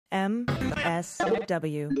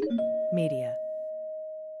MSW Media.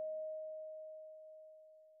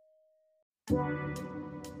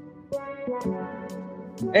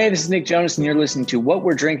 Hey, this is Nick Jonas, and you're listening to What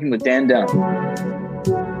We're Drinking with Dan Dunn.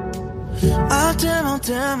 Oh, damn,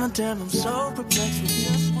 I'm so perplexed with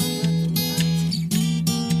just one.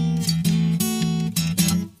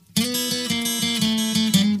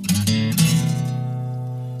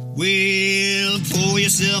 Well, pour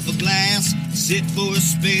yourself a glass, sit for a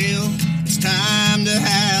spell. It's time to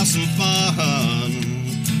have some fun.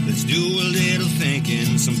 Let's do a little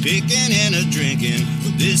thinking, some picking and a drinking.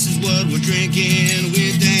 But this is what we're drinking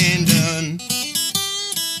with Dan Dunn.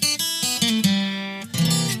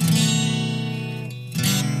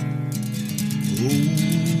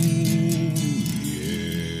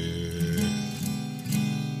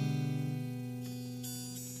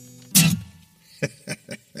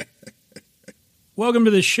 Welcome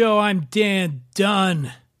to the show. I'm Dan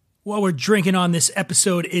Dunn. What we're drinking on this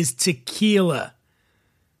episode is tequila.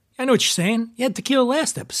 I know what you're saying. You had tequila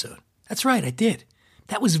last episode. That's right, I did.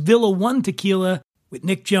 That was Villa 1 tequila with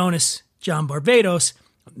Nick Jonas, John Barbados.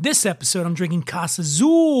 On this episode, I'm drinking Casa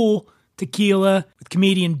Azul tequila with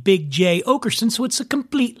comedian Big Jay Oakerson, so it's a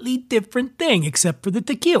completely different thing except for the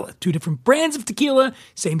tequila. Two different brands of tequila,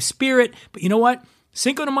 same spirit, but you know what?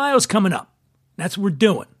 Cinco de Mayo's coming up. That's what we're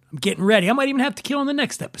doing. I'm getting ready. I might even have tequila in the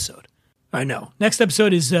next episode. I know. Next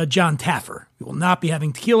episode is John Taffer. We will not be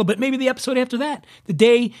having tequila, but maybe the episode after that, the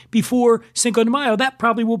day before Cinco de Mayo, that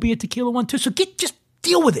probably will be a tequila one too. So just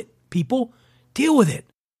deal with it, people. Deal with it.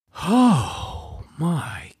 Oh,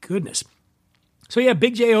 my goodness. So yeah,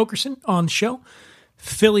 Big Jay Oakerson on the show.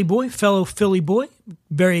 Philly boy, fellow Philly boy.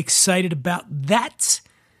 Very excited about that.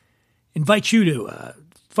 Invite you to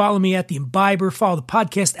follow me at The Imbiber. Follow the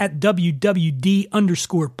podcast at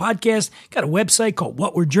WWD_podcast. Got a website called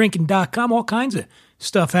whatwe'redrinking.com. All kinds of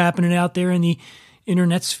stuff happening out there in the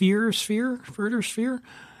internet sphere.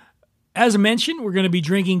 As I mentioned, we're going to be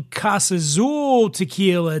drinking Casa Azul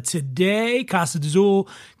tequila today. Casa Azul.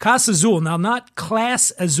 Now, not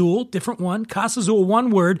Class Azul, different one. Casa Azul, one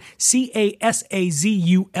word,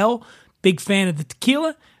 Casazul. Big fan of the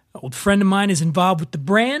tequila. An old friend of mine is involved with the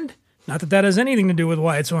brand. Not that that has anything to do with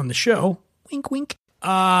why it's on the show. Wink, wink. No,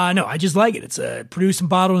 I just like it. It's produced and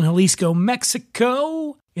bottled in Jalisco,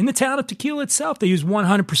 Mexico. In the town of Tequila itself, they use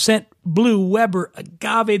 100% Blue Weber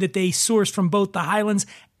agave that they source from both the highlands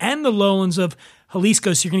and the lowlands of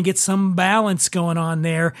Jalisco, so you're going to get some balance going on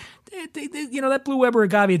there. That Blue Weber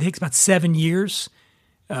agave, it takes about 7 years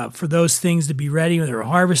for those things to be ready when they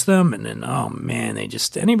harvest them. And then, oh man,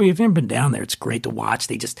 anybody, if you've ever been down there, it's great to watch.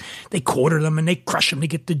 They quarter them and they crush them to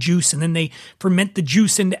get the juice, and then they ferment the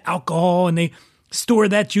juice into alcohol, and they store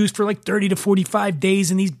that juice for like 30 to 45 days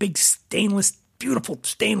in these big beautiful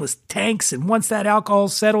stainless tanks. And once that alcohol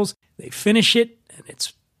settles, they finish it, and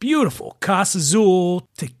it's beautiful. Casa Azul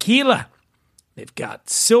tequila. They've got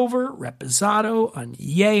silver, reposado,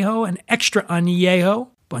 añejo, and extra añejo.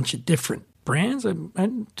 Bunch of different brands. I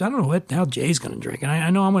don't know what the hell Jay's going to drink. And I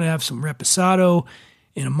know I'm going to have some reposado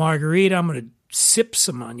in a margarita. I'm going to sip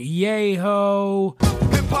some añejo.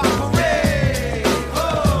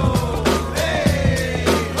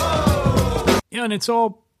 Yeah, and it's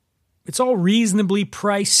all reasonably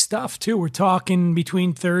priced stuff too. We're talking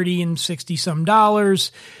between $30 and $60 some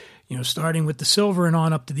dollars, starting with the silver and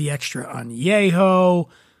on up to the extra añejo.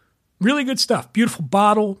 Really good stuff. Beautiful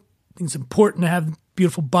bottle. I think it's important to have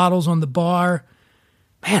beautiful bottles on the bar.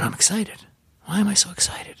 Man, I'm excited. Why am I so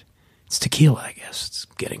excited? It's tequila, I guess. It's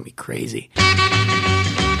getting me crazy.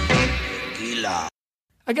 Tequila.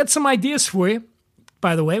 I got some ideas for you.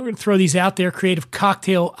 By the way, we're going to throw these out there, creative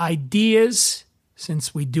cocktail ideas,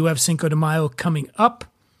 since we do have Cinco de Mayo coming up.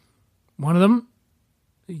 One of them,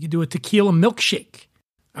 you could do a tequila milkshake.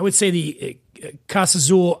 I would say the Casa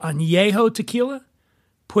Azul Añejo tequila,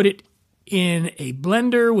 put it in a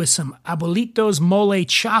blender with some Abuelitos mole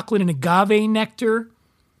chocolate and agave nectar.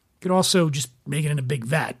 You could also just make it in a big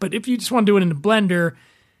vat. But if you just want to do it in a blender,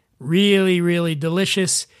 really, really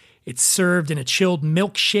delicious. It's served in a chilled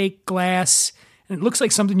milkshake glass, and it looks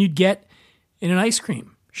like something you'd get in an ice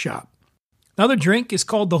cream shop. Another drink is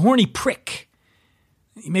called the Horny Prick.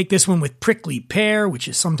 You make this one with prickly pear, which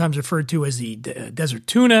is sometimes referred to as the desert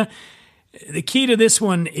tuna. The key to this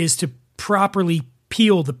one is to properly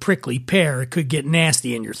peel the prickly pear. It could get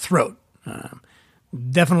nasty in your throat.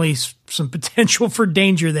 Definitely some potential for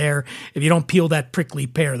danger there if you don't peel that prickly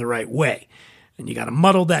pear the right way. And you got to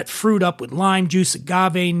muddle that fruit up with lime juice,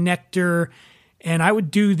 agave nectar, and I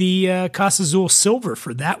would do the Casa Azul Silver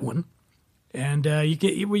for that one. And what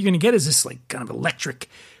you're going to get is this like kind of electric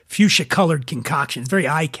fuchsia-colored concoction. It's very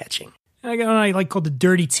eye-catching. And I got one I like called the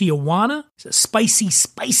Dirty Tijuana. It's a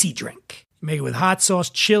spicy drink. You make it with hot sauce,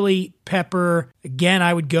 chili, pepper. Again,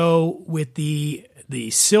 I would go with the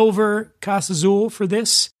silver Casa Azul for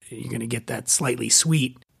this. You're going to get that slightly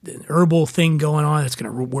sweet herbal thing going on that's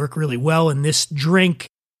going to work really well in this drink.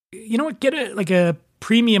 You know what? Get a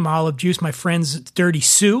premium olive juice. My friends at Dirty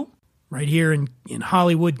Sue, right here in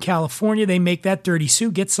Hollywood, California, they make that Dirty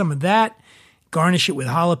Sue. Get some of that. Garnish it with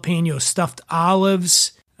jalapeno stuffed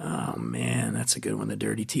olives. Oh, man, that's a good one, the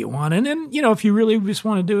Dirty Tijuana. And then, if you really just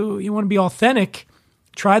want to be authentic,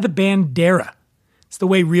 try the Bandera. It's the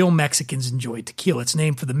way real Mexicans enjoy tequila. It's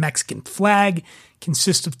named for the Mexican flag,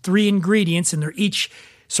 consists of 3 ingredients, and they're each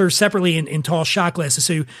served separately in tall shot glasses.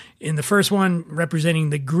 So in the first one, representing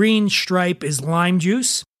the green stripe, is lime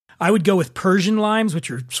juice. I would go with Persian limes,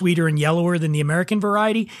 which are sweeter and yellower than the American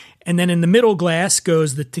variety. And then in the middle glass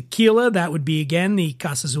goes the tequila. That would be, again, the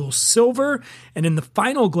Casa Azul Silver. And in the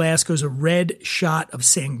final glass goes a red shot of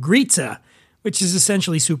Sangrita, which is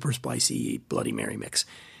essentially super spicy Bloody Mary mix.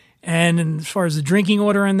 And as far as the drinking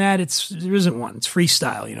order on that, there isn't one. It's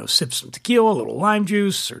freestyle. Sip some tequila, a little lime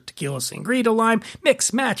juice, or tequila, Sangrita, lime.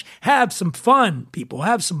 Mix, match, have some fun, people.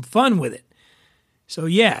 Have some fun with it. So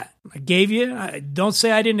yeah, I gave you, don't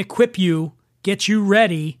say I didn't equip you, get you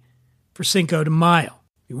ready for Cinco de Mayo.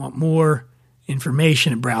 If you want more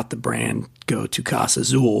information about the brand, go to Casa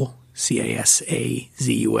Azul,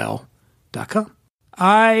 CASAZUL.com.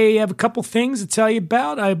 I have a couple things to tell you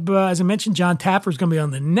about. As I mentioned, John Taffer is going to be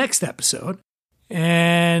on the next episode.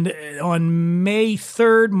 And on May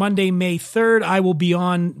 3rd, Monday, May 3rd, I will be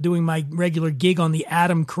on doing my regular gig on the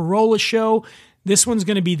Adam Carolla Show. This one's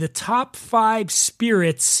going to be the top 5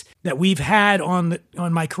 spirits that we've had on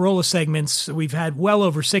my Carolla segments. We've had well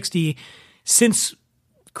over 60 since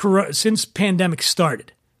pandemic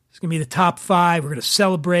started. It's going to be the top 5. We're going to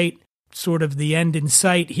celebrate sort of the end in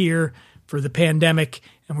sight here for the pandemic,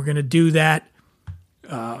 and we're going to do that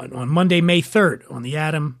on Monday, May 3rd on the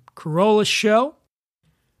Adam Carolla Show.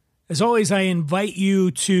 As always, I invite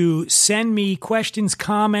you to send me questions,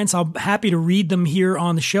 comments. I'm happy to read them here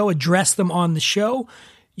on the show, address them on the show.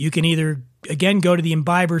 You can either, again, go to the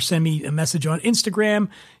Imbiber, send me a message on Instagram.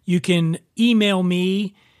 You can email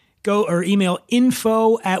me, email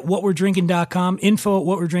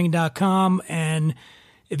info@whatwe'redrinking.com, and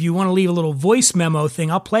if you want to leave a little voice memo thing,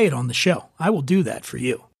 I'll play it on the show. I will do that for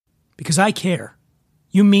you because I care.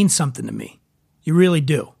 You mean something to me. You really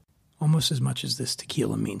do. Almost as much as this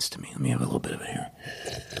tequila means to me. Let me have a little bit of it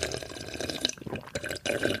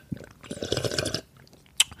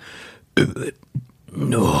here.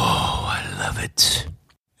 No, I love it.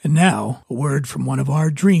 And now, a word from one of our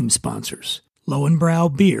dream sponsors,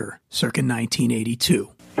 Lowenbrau Beer, circa 1982.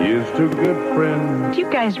 Here's to good friends. Do you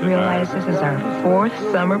guys realize this is our 4th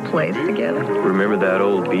summer place together? Remember that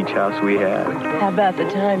old beach house we had? How about the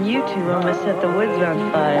time you two almost set the woods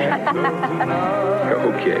on fire?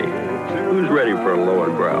 Okay, who's ready for a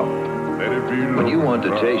Lowenbrau? When you want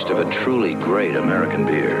the taste of a truly great American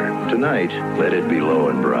beer, tonight, let it be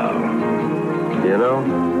Lowenbrau. You know,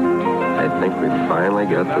 I think we finally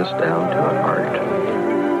got this down to an art.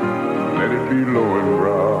 Let it be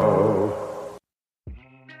Lowenbrau.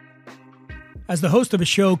 As the host of a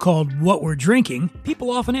show called What We're Drinking, people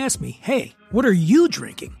often ask me, hey, what are you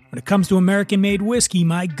drinking? When it comes to American-made whiskey,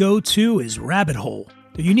 my go-to is Rabbit Hole.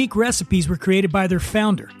 Their unique recipes were created by their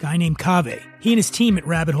founder, a guy named Cave. He and his team at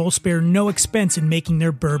Rabbit Hole spare no expense in making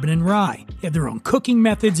their bourbon and rye. They have their own cooking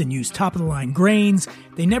methods and use top-of-the-line grains.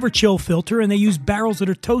 They never chill filter, and they use barrels that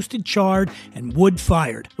are toasted, charred, and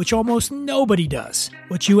wood-fired, which almost nobody does.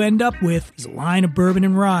 What you end up with is a line of bourbon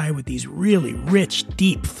and rye with these really rich,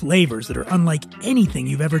 deep flavors that are unlike anything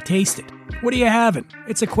you've ever tasted. What are you having?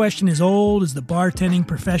 It's a question as old as the bartending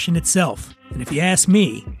profession itself. And if you ask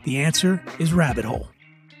me, the answer is Rabbit Hole.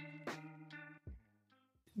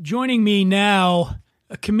 Joining me now,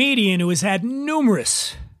 a comedian who has had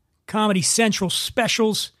numerous Comedy Central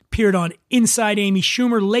specials, appeared on Inside Amy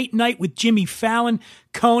Schumer, Late Night with Jimmy Fallon,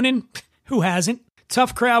 Conan, who hasn't,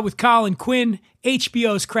 Tough Crowd with Colin Quinn,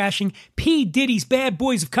 HBO's Crashing, P. Diddy's Bad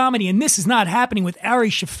Boys of Comedy, and This Is Not Happening with Ari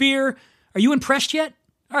Shaffir. Are you impressed yet?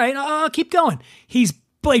 All right, I'll keep going. He's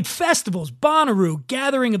played festivals, Bonnaroo,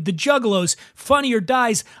 Gathering of the Juggalos, Funny or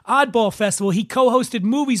Die's Oddball Festival. He co-hosted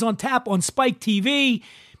Movies on Tap on Spike TV,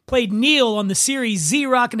 played Neil on the series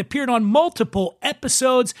Z-Rock, and appeared on multiple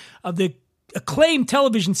episodes of the acclaimed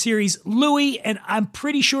television series Louie, and I'm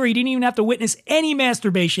pretty sure he didn't even have to witness any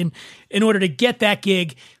masturbation in order to get that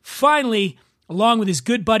gig. Finally, along with his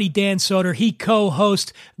good buddy Dan Soder, he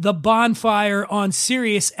co-hosts The Bonfire on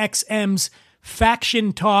Sirius XM's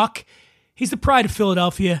Faction Talk. He's the pride of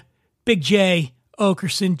Philadelphia, Big Jay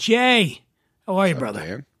Oakerson. Jay, how are you, brother?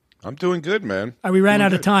 Man? I'm doing good, man. We ran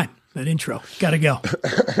out of time. That intro. Gotta go.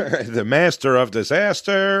 The master of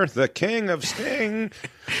disaster, the king of sting.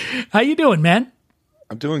 How you doing, man?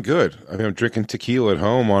 I'm doing good. I mean, I'm drinking tequila at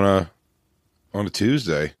home on a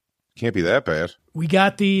Tuesday. Can't be that bad. We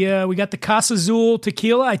got the Casa Azul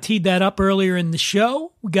tequila. I teed that up earlier in the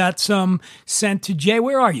show. We got some sent to Jay.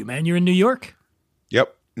 Where are you, man? You're in New York?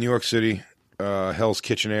 Yep, New York City, Hell's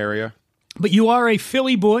Kitchen area. But you are a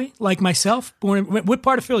Philly boy, like myself. What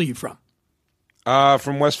part of Philly are you from?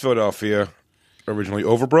 From West Philadelphia, originally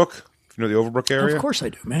Overbrook. If you know the Overbrook area? Of course I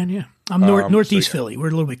do, man, yeah. I'm Northeast Philly. We're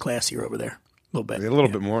a little bit classier over there. A little bit. A little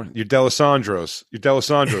bit more. You're D'Alessandro's. You're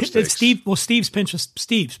D'Alessandro steaks. Steve's Prince of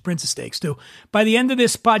Steaks, too. By the end of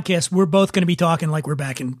this podcast, we're both going to be talking like we're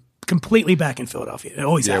completely back in Philadelphia. It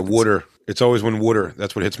always happens. Water. It's always when water.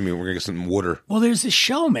 That's what hits me. We're going to get some water. Well, there's this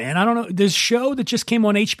show, man. I don't know. There's a show that just came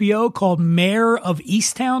on HBO called Mayor of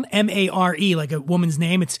Easttown, M-A-R-E, like a woman's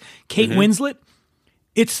name. It's Kate Winslet.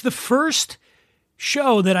 It's the first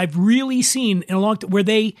show that I've really seen in a long time where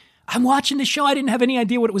I'm watching the show. I didn't have any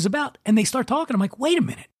idea what it was about. And they start talking. I'm like, wait a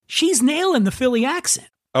minute. She's nailing the Philly accent.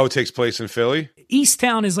 Oh, it takes place in Philly?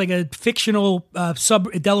 Easttown is like a fictional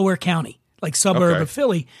Delaware County, like suburb of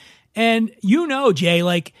Philly. And you know, Jay,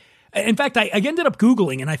 like, in fact, I ended up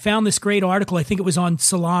Googling and I found this great article. I think it was on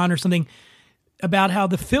Salon or something about how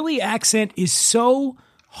the Philly accent is so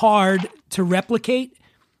hard to replicate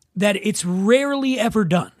that it's rarely ever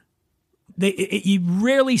done. You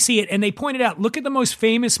rarely see it. And they pointed out, look at the most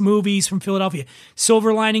famous movies from Philadelphia.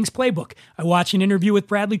 Silver Linings Playbook. I watched an interview with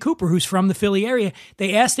Bradley Cooper, who's from the Philly area.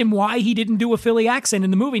 They asked him why he didn't do a Philly accent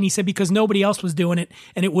in the movie. And he said, because nobody else was doing it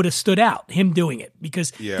and it would have stood out, him doing it.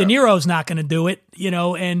 Because De Niro's not going to do it,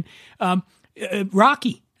 and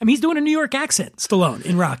Rocky. I mean, he's doing a New York accent, Stallone,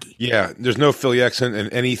 in Rocky. Yeah, there's no Philly accent in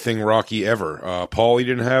anything Rocky ever. Paulie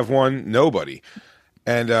didn't have one. Nobody.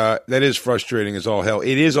 And that is frustrating as all hell.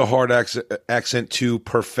 It is a hard accent to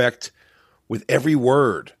perfect with every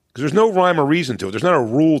word because there's no rhyme or reason to it. There's not a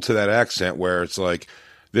rule to that accent where it's like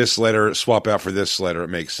this letter, swap out for this letter. It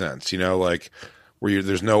makes sense, like where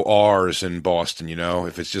there's no R's in Boston,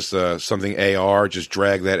 If it's just something AR, just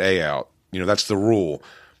drag that A out. That's the rule.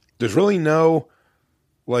 There's really no,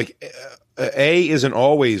 like, A isn't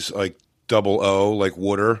always like double O, like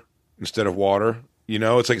water instead of water.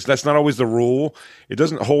 It's like that's not always the rule. It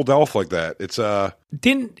doesn't hold off like that. It's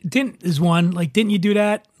didn't is one, like, didn't you do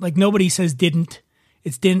that? Like, nobody says didn't.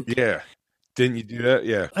 It's didn't. Yeah. Didn't you do that?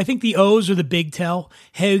 Yeah. I think the O's are the big tell.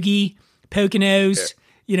 Hoagie, Poconos,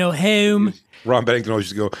 home. Ron Bennington always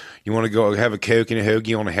used to go, you want to go have a Coke and a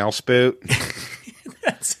hoagie on a houseboat?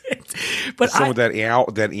 That's it. But some of that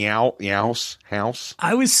house.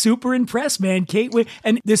 I was super impressed, man. Kate,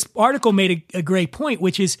 and this article made a great point,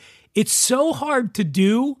 which is it's so hard to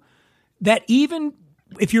do that even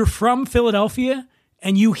if you're from Philadelphia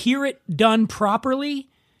and you hear it done properly,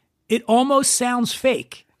 it almost sounds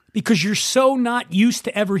fake because you're so not used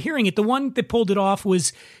to ever hearing it. The one that pulled it off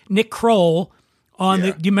was Nick Kroll on do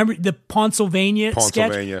you remember the Pennsylvania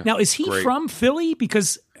sketch? Now, is he from Philly?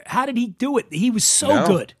 Because how did he do it? He was so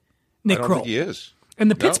good, Nick Kroll. Think he is. And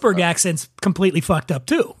the Pittsburgh accent's completely fucked up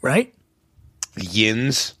too, right?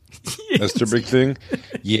 Yins. That's their big thing.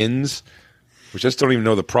 Yins. Which I just don't even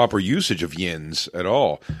know the proper usage of yins at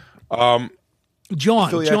all.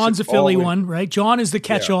 John's a Philly one, right? John is the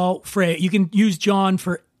catch-all phrase. You can use John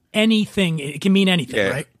for anything. It can mean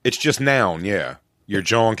anything, right? It's just noun, yeah. Your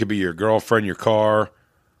John could be your girlfriend, your car,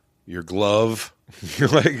 your glove. It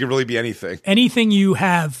could really be anything. Anything you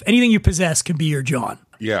have, anything you possess can be your John.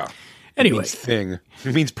 Yeah. Anyway. It means thing.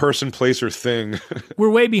 It means person, place, or thing. We're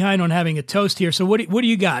way behind on having a toast here. So what do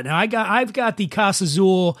you got? Now I've got the Casa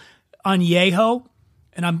Azul Añejo,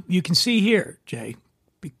 and you can see here, Jay,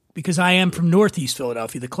 because I am from Northeast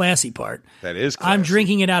Philadelphia, the classy part. That is classy. I'm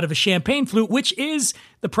drinking it out of a champagne flute, which is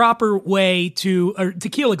the proper way to, or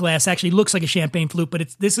tequila glass actually looks like a champagne flute,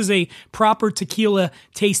 but this is a proper tequila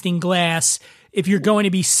tasting glass if you're going to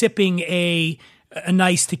be sipping a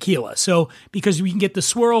nice tequila. So because we can get the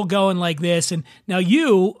swirl going like this, and now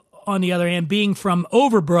you, on the other hand, being from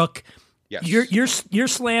Overbrook, yes. you're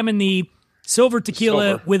slamming the silver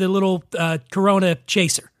tequila with a little Corona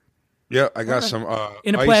chaser. Yeah, I got some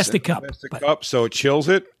in a ice plastic in cup. Cup, so it chills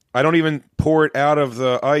it. I don't even pour it out of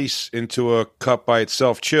the ice into a cup by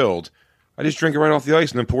itself chilled. I just drink it right off the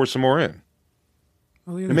ice and then pour some more in.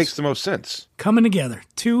 Well, it makes the most sense. Coming together.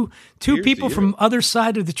 Two people from other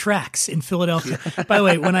side of the tracks in Philadelphia. By the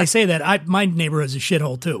way, when I say that, my neighborhood's a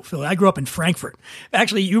shithole too. I grew up in Frankfurt.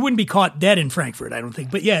 Actually, you wouldn't be caught dead in Frankfurt, I don't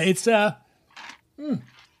think. But yeah, it's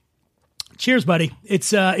Cheers, buddy.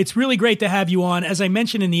 It's really great to have you on. As I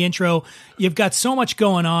mentioned in the intro, you've got so much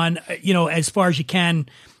going on, as far as you can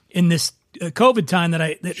in this COVID time that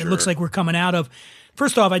it looks like we're coming out of.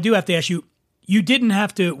 First off, I do have to ask you, you didn't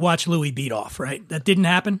have to watch Louis beat off, right? That didn't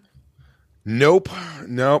happen? Nope.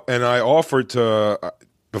 And I offered to,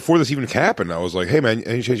 before this even happened, I was like, hey, man,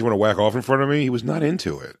 any chance you want to whack off in front of me? He was not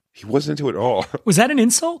into it. He wasn't into it at all. Was that an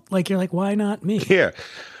insult? Like, you're like, why not me? Yeah.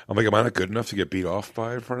 I'm like, am I not good enough to get beat off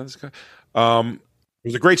by in front of this guy?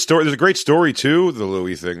 There's a great story. There's a great story too, the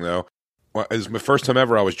Louis thing, though. Well, it was my first time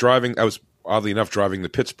ever. I was oddly enough driving to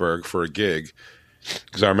Pittsburgh for a gig,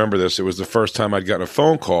 because I remember this. It was the first time I'd gotten a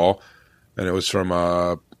phone call, and it was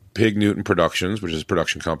from Pig Newton Productions, which is a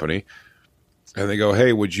production company. And they go,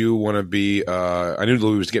 hey, would you want to be I knew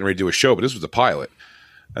Louis was getting ready to do a show, but this was the pilot.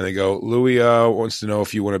 And they go, Louis wants to know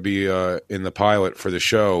if you want to be in the pilot for the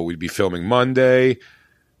show. We'd be filming Monday.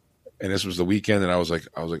 And this was the weekend, and I was like,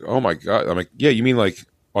 oh my God. I'm like, yeah, you mean like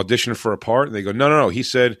audition for a part? And they go, no. He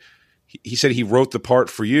said he wrote the part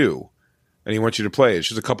for you, and he wants you to play it. It's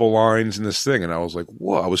just a couple lines in this thing. And I was like,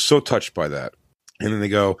 whoa, I was so touched by that. And then they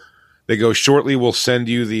go, shortly we'll send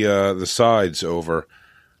you the sides over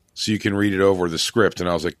so you can read it over, the script. And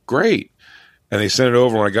I was like, great. And they sent it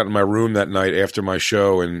over when I got in my room that night after my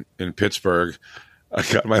show in Pittsburgh. I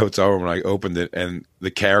got in my hotel room and I opened it, and the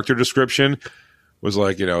character description was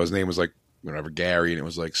like, his name was like, whatever, Gary, and it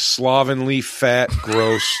was like slovenly, fat,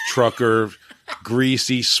 gross trucker,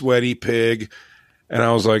 greasy, sweaty pig. And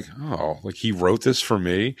I was like, oh, like he wrote this for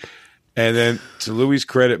me? And then to Louis'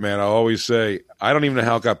 credit, man, I always say, I don't even know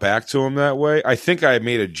how it got back to him that way. I think I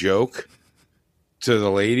made a joke to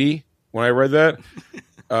the lady when I read that.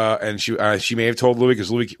 And she may have told Louis,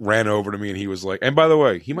 because Louis ran over to me and he was like, and by the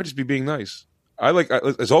way, he might just be being nice.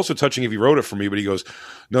 It's also touching if he wrote it for me, but he goes,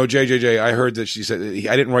 no, JJJ, I heard that she said,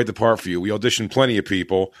 I didn't write the part for you. We auditioned plenty of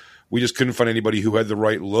people. We just couldn't find anybody who had the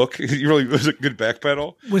right look. It was a good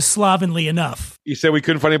backpedal. Was slovenly enough. He said we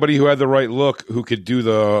couldn't find anybody who had the right look who could do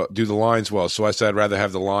the lines well. So I said I'd rather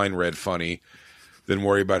have the line read funny than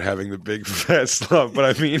worry about having the big fat slump. But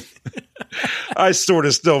I mean, I sort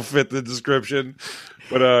of still fit the description.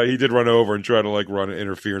 But he did run over and try to run an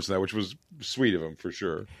interference in that, which was sweet of him for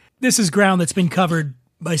sure. This is ground that's been covered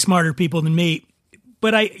by smarter people than me.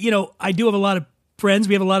 But I do have a lot of friends.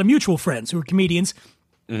 We have a lot of mutual friends who are comedians.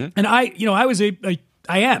 Mm-hmm. And I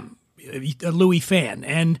am a Louis fan.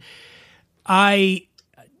 And I,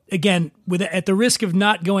 again, at the risk of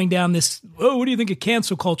not going down this, what do you think of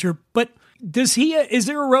cancel culture? But is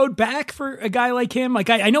there a road back for a guy like him?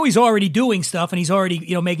 Like, I know he's already doing stuff and he's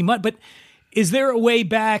already, making money, but is there a way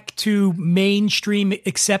back to mainstream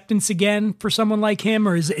acceptance again for someone like him?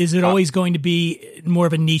 Or is it always going to be more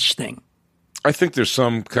of a niche thing? I think there's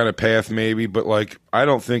some kind of path maybe, but I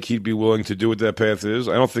don't think he'd be willing to do what that path is.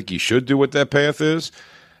 I don't think he should do what that path is.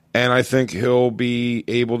 And I think he'll be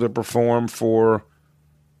able to perform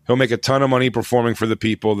he'll make a ton of money performing for the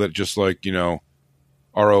people that just are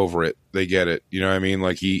over it. They get it. You know what I mean?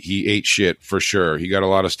 He ate shit for sure. He got a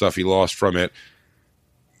lot of stuff he lost from it.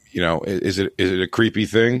 Is it a creepy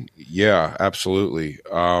thing? Yeah, absolutely.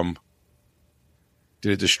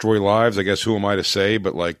 Did it destroy lives? I guess who am I to say?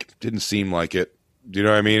 But didn't seem like it. Do you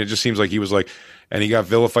know what I mean? It just seems like he was and he got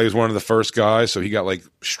vilified. He was one of the first guys, so he got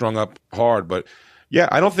strung up hard. But yeah,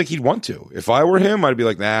 I don't think he'd want to. If I were him, I'd be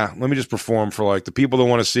like, nah, let me just perform for the people that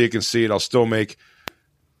want to see it can see it. I'll still make.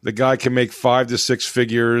 The guy can make 5 to 6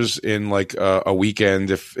 figures in a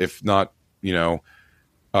weekend, if not,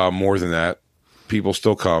 more than that. People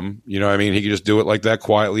still come. You know what I mean? He can just do it like that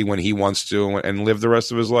quietly when he wants to and live the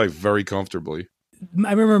rest of his life very comfortably.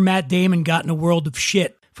 I remember Matt Damon got in a world of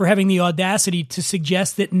shit for having the audacity to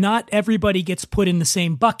suggest that not everybody gets put in the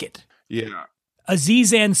same bucket. Yeah.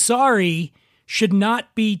 Aziz Ansari should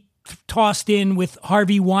not be tossed in with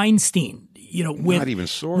Harvey Weinstein, not even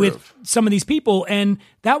with some of these people. And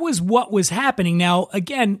that was what was happening. Now,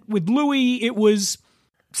 again, with Louis, it was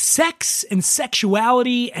sex and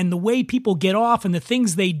sexuality and the way people get off and the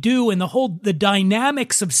things they do and the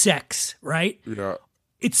dynamics of sex, right? Yeah.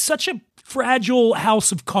 It's such a fragile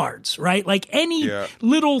house of cards, right? Any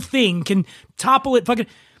little thing can topple it.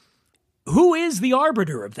 Who is the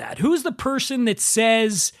arbiter of that? Who's the person that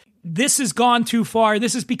says this has gone too far?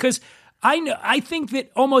 This is because I think that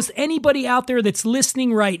almost anybody out there that's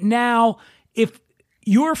listening right now, if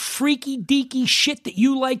your freaky deaky shit that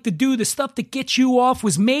you like to do, the stuff that gets you off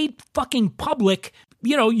was made fucking public,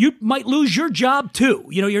 you might lose your job too.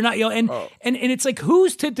 You're not, and it's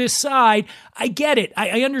who's to decide? I get it.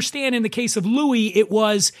 I understand in the case of Louis,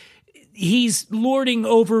 he's lording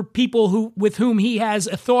over people with whom he has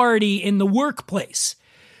authority in the workplace.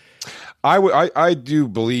 I do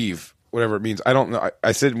believe whatever it means. I don't know.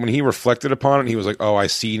 I said when he reflected upon it, he was like, "Oh, I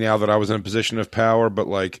see now that I was in a position of power." But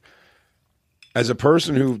like, as a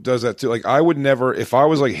person who does that too, like I would never, if I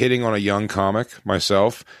was like hitting on a young comic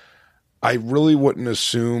myself, I really wouldn't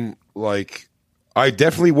assume like. I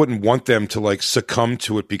definitely wouldn't want them to like succumb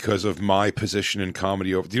to it because of my position in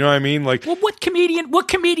comedy. Do you know what I mean? Like, well, what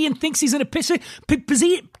comedian thinks he's in a position?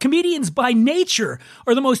 Comedians by nature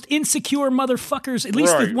are the most insecure motherfuckers, at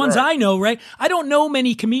least the ones I know, right? I don't know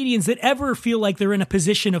many comedians that ever feel like they're in a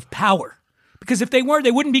position of power, because if they weren't,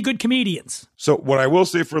 they wouldn't be good comedians. So what I will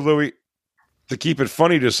say for Louis, to keep it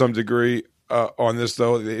funny to some degree on this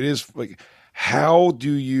though, it is like, how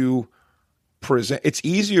do you present? It's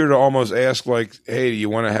easier to almost ask like, hey, do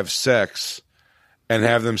you want to have sex, and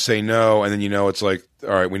have them say no, and then it's like, all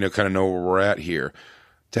right, we kind of know where we're at here.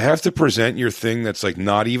 To have to present your thing that's like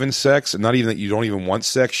not even sex, and not even that you don't even want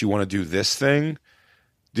sex, you want to do this thing.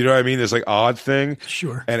 Do you know what I mean? This like odd thing.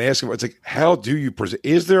 Sure. And ask them, it's like, how do you present?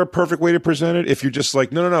 Is there a perfect way to present it? If you're just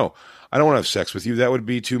like, no, I don't want to have sex with you. That would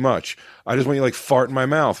be too much. I just want you to like fart in my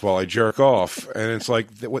mouth while I jerk off. And it's like,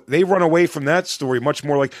 they run away from that story much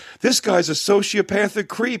more like, this guy's a sociopathic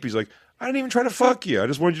creep. He's like, I didn't even try to fuck you. I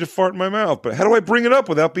just wanted you to fart in my mouth. But how do I bring it up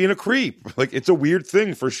without being a creep? Like, it's a weird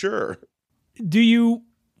thing for sure. Do you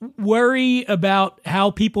worry about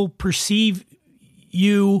how people perceive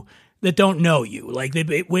you that don't know you? Like,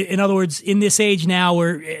 in other words, in this age now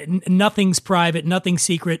where nothing's private, nothing's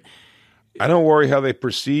secret. I don't worry how they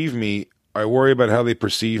perceive me. I worry about how they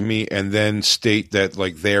perceive me and then state that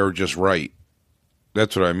like they're just right.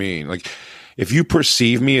 That's what I mean. Like, if you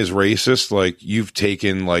perceive me as racist, like you've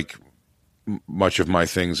taken like much of my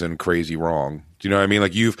things and crazy wrong. Do you know what I mean?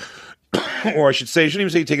 Like or I should say, I shouldn't even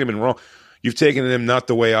say you've taken them in wrong. You've taken them not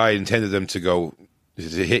the way I intended them to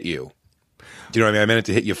hit you. Do you know what I mean? I meant it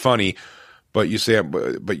to hit you funny, but you say,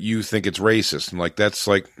 but you think it's racist. And like, that's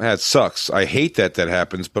like, that sucks. I hate that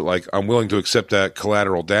happens, but like, I'm willing to accept that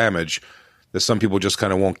collateral damage that some people just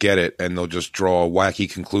kind of won't get it and they'll just draw a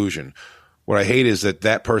wacky conclusion. What I hate is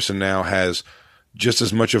that person now has just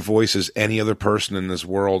as much a voice as any other person in this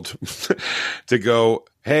world to go,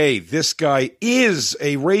 hey, this guy is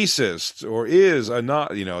a racist or is a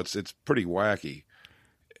not, it's pretty wacky.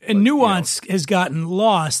 And nuance has gotten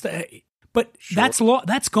lost. But sure.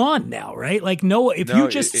 That's gone now, right? Like, if you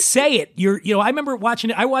just say it, I remember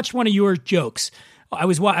I watched one of your jokes. I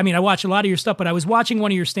watch a lot of your stuff, but I was watching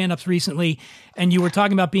one of your stand-ups recently, and you were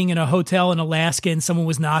talking about being in a hotel in Alaska, and someone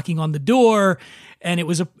was knocking on the door, and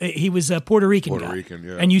he was a Puerto Rican guy.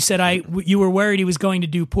 Yeah. And you said you were worried he was going to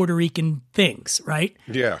do Puerto Rican things, right?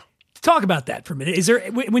 Yeah. Talk about that for a minute. Is there,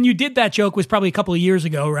 when you did that joke was probably a couple of years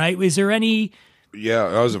ago, right? Is there any? Yeah,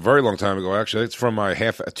 that was a very long time ago, actually. It's from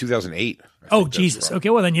 2008. Oh, Jesus. Okay,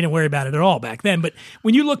 well, then you didn't worry about it at all back then. But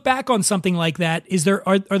when you look back on something like that,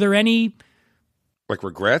 are there any... Like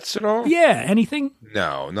regrets at all? Yeah, anything?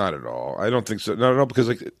 No, not at all. I don't think so. No, because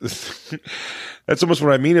like that's almost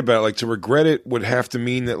what I mean about it. Like, to regret it would have to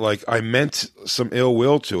mean that like I meant some ill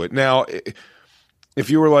will to it. Now, if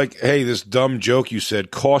you were like, hey, this dumb joke you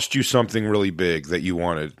said cost you something really big that you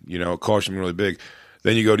wanted, it cost you something really big.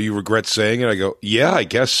 Then you go, do you regret saying it? I go, yeah, I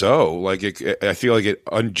guess so. Like, I feel like it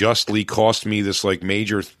unjustly cost me this like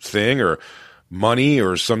major thing or money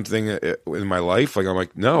or something in my life. Like, I'm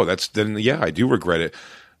like, no, yeah, I do regret it.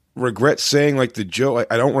 Regret saying like the joke.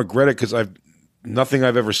 I don't regret it because nothing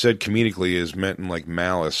I've ever said comedically is meant in like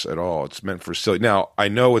malice at all. It's meant for silly. Now, I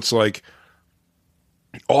know it's like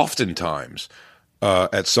oftentimes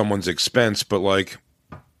at someone's expense, but like,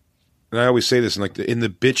 and I always say this in the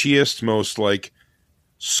bitchiest, most like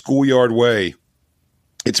schoolyard way,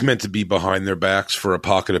 it's meant to be behind their backs for a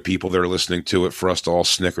pocket of people that are listening to it, for us to all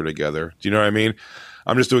snicker together. Do you know what I mean?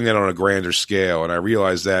 I'm just doing that on a grander scale, and I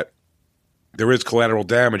realize that there is collateral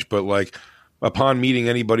damage, but like upon meeting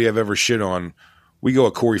anybody I've ever shit on, we go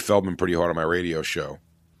at Corey Feldman pretty hard on my radio show.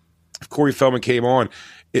 If Corey Feldman came on,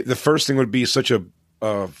 the first thing would be such a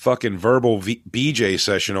fucking verbal BJ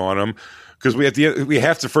session on him, because we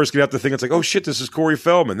have to first get out the thing. It's like, oh shit, this is Corey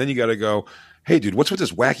Feldman. Then you got to go, hey dude, what's with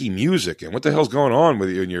this wacky music and what the hell's going on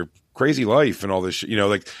with you in your crazy life and all this shit?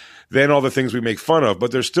 Like then all the things we make fun of,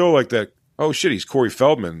 but there's still like that, oh shit, he's Corey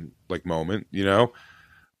Feldman like moment,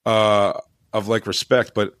 of like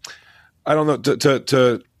respect. But I don't know,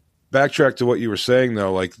 to backtrack to what you were saying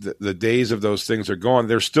though, like the days of those things are gone.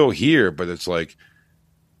 They're still here, but it's like,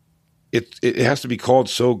 it has to be called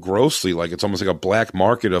so grossly, like it's almost like a black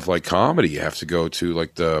market of like comedy you have to go to,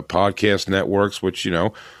 like the podcast networks, which,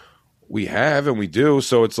 we have and we do.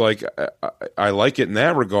 So it's like, I like it in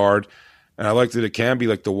that regard. And I like that it can be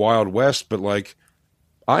like the Wild West, but like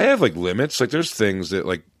I have like limits. Like there's things that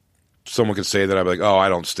like someone could say that, I'd be like, oh, I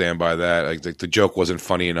don't stand by that. Like the joke wasn't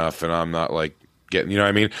funny enough, and I'm not like getting, you know what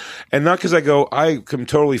I mean? And not because I go, I am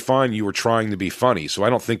totally fine. You were trying to be funny, so I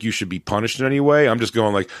don't think you should be punished in any way. I'm just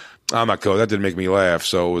going like, I'm not cool. That didn't make me laugh.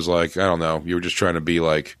 So it was like, I don't know. You were just trying to be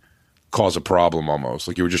like, cause a problem almost.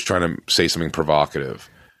 Like you were just trying to say something provocative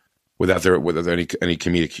without any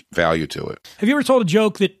comedic value to it. Have you ever told a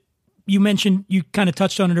joke that you mentioned, you kind of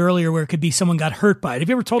touched on it earlier, where it could be someone got hurt by it? Have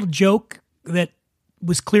you ever told a joke that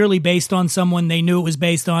was clearly based on someone, they knew it was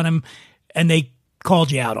based on him, and they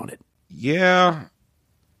called you out on it? Yeah,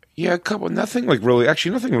 a couple. Nothing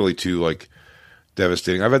really too like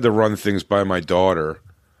devastating. I've had to run things by my daughter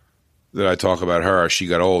that I talk about her as she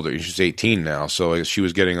got older. She's 18 now, so like, she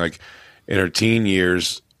was getting like in her teen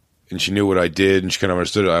years, and she knew what I did, and she kind of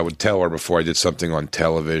understood it. I would tell her before I did something on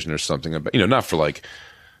television or something about, not for like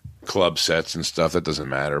club sets and stuff. That doesn't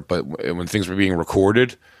matter. But when things were being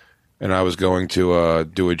recorded, and I was going to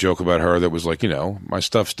do a joke about her that was like, my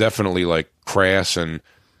stuff's definitely like crass and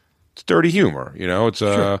it's dirty humor. It's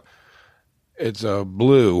Sure. It's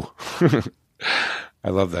blue. I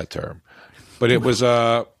love that term. But it was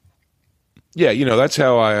that's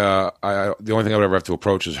how I the only thing I would ever have to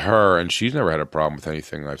approach is her, and she's never had a problem with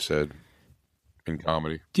anything I've said in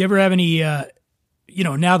comedy. Do you ever have any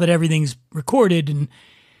now that everything's recorded and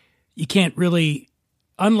you can't really,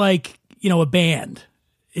 unlike a band,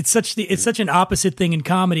 it's such an opposite thing in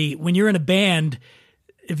comedy. When you're in a band,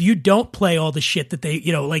 if you don't play all the shit that they,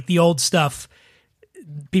 like the old stuff,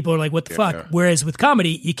 people are like, what the fuck? Yeah. Whereas with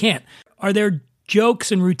comedy, you can't. Are there jokes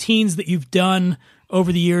and routines that you've done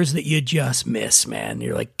over the years that you just miss, man?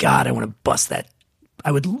 You're like, God, I want to bust that.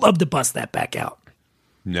 I would love to bust that back out.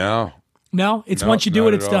 No, it's once you do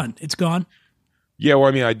it, it's done. It's gone. Yeah. Well,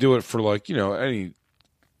 I mean, I do it for like, any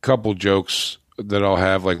couple jokes that I'll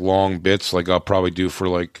have, like long bits, like I'll probably do for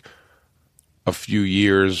like a few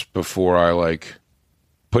years before I like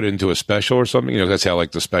put into a special or something. That's how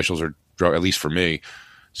like the specials are drug, at least for me,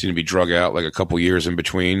 seem to be drug out like a couple years in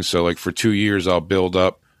between. So like for 2 years, I'll build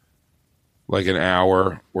up like an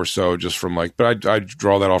hour or so just from like, but I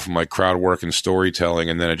draw that off from like crowd work and storytelling,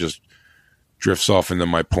 and then it just drifts off into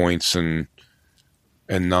my points and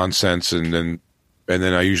nonsense, and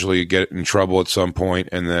then I usually get in trouble at some point,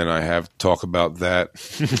 and then I have to talk about that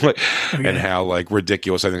and how like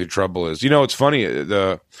ridiculous I think the trouble is. It's funny.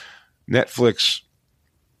 The Netflix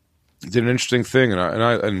did an interesting thing,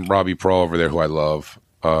 and Robbie Prawl over there, who I love,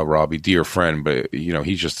 Robbie, dear friend, but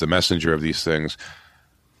he's just the messenger of these things.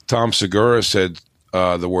 Tom Segura said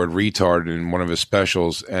the word retard in one of his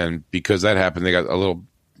specials, and because that happened, they got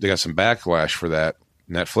some backlash for that,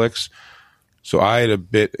 Netflix. So I had a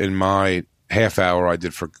bit in my half hour I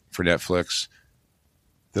did for Netflix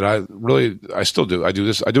that I still do. I do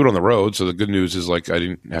this. I do it on the road. So the good news is like I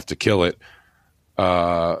didn't have to kill it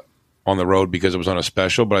on the road because it was on a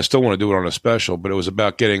special, but I still want to do it on a special. But it was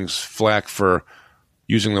about getting flack for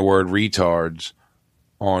using the word retards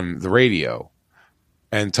on the radio.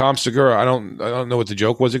 And Tom Segura, I don't know what the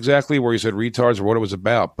joke was exactly, where he said retards or what it was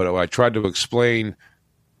about, but what I tried to explain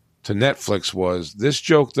to Netflix was this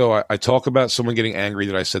joke, though, I talk about someone getting angry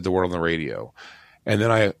that I said the word on the radio. And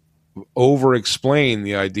then I over-explain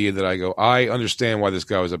the idea that I go, I understand why this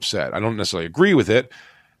guy was upset. I don't necessarily agree with it,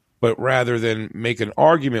 but rather than make an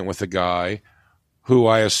argument with a guy who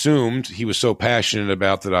I assumed he was so passionate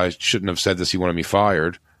about that I shouldn't have said this, he wanted me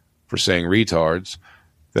fired for saying retards,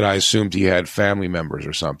 that I assumed he had family members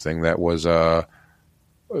or something that was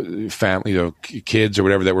family, kids or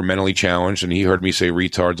whatever that were mentally challenged, and he heard me say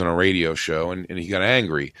retards on a radio show, and he got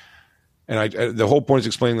angry. And the whole point is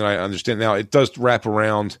explaining that I understand. Now, it does wrap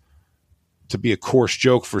around to be a coarse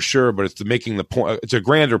joke for sure, but it's making the point. It's a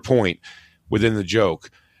grander point within the joke.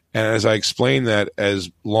 And as I explain that as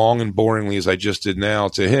long and boringly as I just did now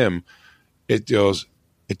to him, it goes,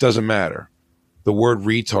 it doesn't matter. The word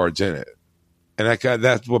retard's in it. And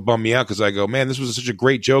that's what bummed me out, because I go, man, this was such a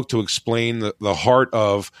great joke to explain the heart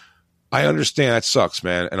of, I understand that sucks,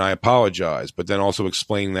 man, and I apologize. But then also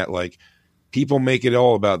explain that, like, people make it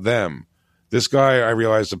all about them. This guy, I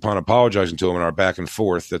realized upon apologizing to him in our back and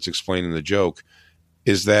forth that's explaining the joke,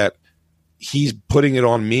 is that he's putting it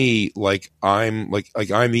on me like I'm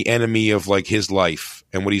the enemy of like his life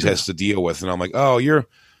and what he has to deal with. And I'm like, oh,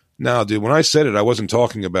 no, dude, when I said it, I wasn't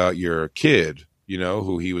talking about your kid,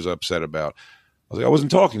 who he was upset about. I was like, I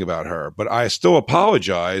wasn't talking about her, but I still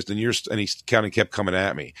apologized, and he kind of kept coming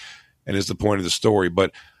at me, and is the point of the story.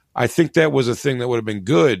 But I think that was a thing that would have been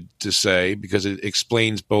good to say, because it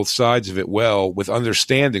explains both sides of it well, with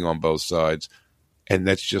understanding on both sides, and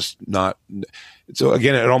that's just not. So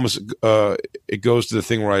again, it almost it goes to the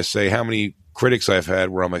thing where I say how many critics I've had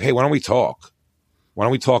where I'm like, hey, why don't we talk? Why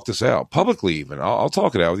don't we talk this out publicly? Even I'll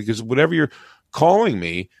talk it out because whatever you're calling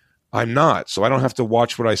me, I'm not. So I don't have to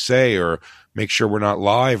watch what I say or make sure we're not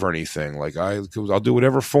live or anything. Like I'll do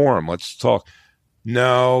whatever forum. Let's talk.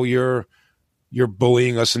 No, you're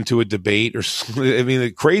bullying us into a debate or I mean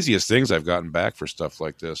the craziest things I've gotten back for stuff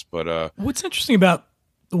like this. But what's interesting about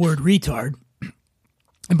the word retard,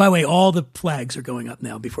 and by the way, all the flags are going up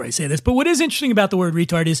now before I say this, but what is interesting about the word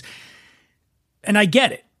retard is, and I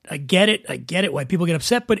get it why people get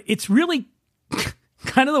upset, but it's really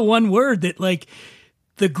kind of the one word that like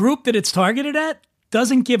the group that it's targeted at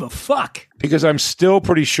doesn't give a fuck. Because I'm still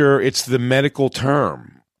pretty sure it's the medical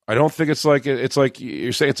term. I don't think it's like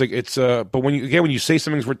you're saying but when you say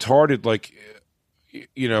something's retarded, like,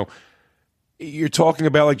 you know, you're talking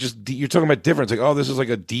about like you're talking about difference. Like, oh, this is like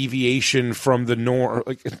a deviation from the norm.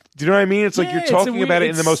 Like, do you know what I mean? It's like you're talking about it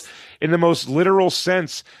in the most literal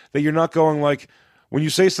sense that you're not going like, when you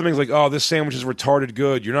say something like, oh, this sandwich is retarded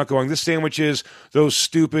good, you're not going, this sandwich is those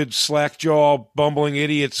stupid slack-jaw bumbling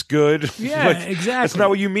idiots good. Yeah, like, exactly. That's not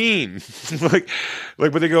what you mean. like,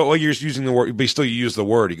 but they go, oh, you're just using the word, but still you use the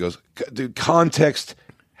word. He goes, dude, context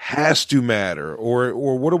has to matter. Or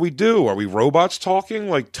what do we do? Are we robots talking?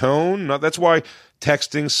 Like tone? No, that's why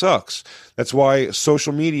texting sucks. That's why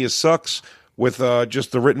social media sucks with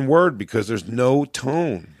just the written word, because there's no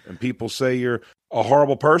tone. And people say you're a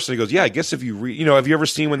horrible person. He goes, yeah, I guess if you read, you know, have you ever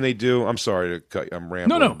seen when they do, I'm sorry to cut, I'm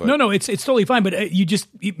rambling. No, it's totally fine. But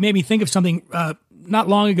it made me think of something. Not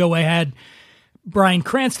long ago, I had Bryan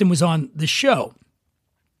Cranston was on the show.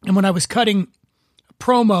 And when I was cutting a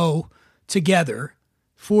promo together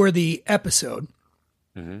for the episode,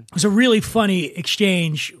 it was a really funny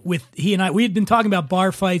exchange with he and I. We had been talking about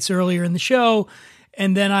bar fights earlier in the show.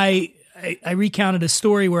 And then I recounted a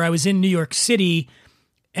story where I was in New York City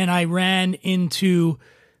and I ran into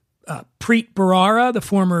Preet Bharara, the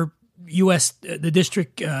former U.S.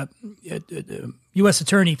 U.S.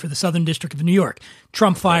 attorney for the Southern District of New York.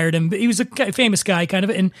 Trump fired him. He was a famous guy, kind of.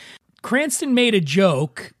 And Cranston made a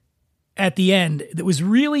joke at the end that was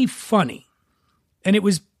really funny. And it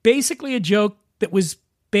was basically a joke that was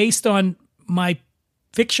based on my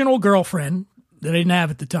fictional girlfriend that I didn't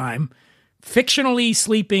have at the time, fictionally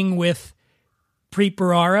sleeping with Preet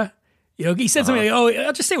Bharara. You know, he said something like, oh,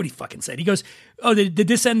 I'll just say what he fucking said. He goes, oh, did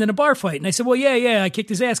this end in a bar fight? And I said, well, yeah, I kicked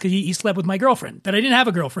his ass because he slept with my girlfriend. That I didn't have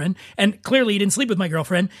a girlfriend. And clearly he didn't sleep with my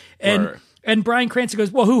girlfriend. And Bryan Cranston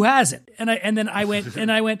goes, well, who hasn't? And then I went,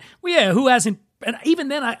 well, yeah, who hasn't? And even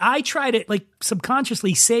then I tried to like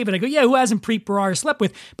subconsciously save it. I go, yeah, who hasn't Preet Bharara slept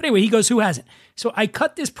with? But anyway, he goes, who hasn't? So I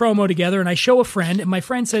cut this promo together and I show a friend, and my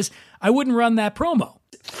friend says, I wouldn't run that promo.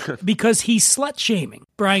 Because he's slut-shaming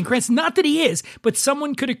Bryan Cranston. Not that he is, but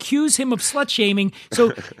someone could accuse him of slut-shaming.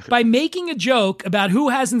 So by making a joke about who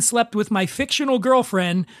hasn't slept with my fictional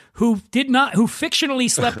girlfriend who fictionally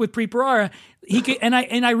slept with Preet Bharara,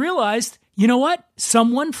 I realized, you know what?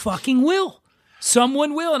 Someone fucking will.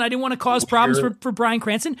 Someone will. And I didn't want to cause problems for Bryan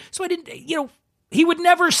Cranston. So I didn't, he would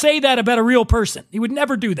never say that about a real person. He would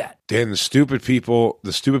never do that. Dan, the stupid people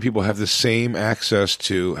have the same access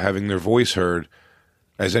to having their voice heard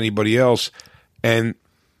as anybody else, and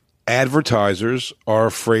advertisers are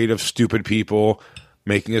afraid of stupid people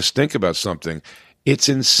making us think about something. It's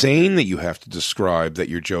insane that you have to describe that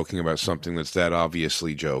you're joking about something that's that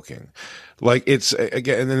obviously joking. Like it's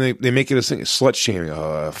again, and then they make it a thing, slut shaming,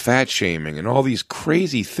 fat shaming, and all these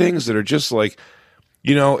crazy things that are just like,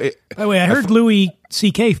 you know. By the way, I heard Louis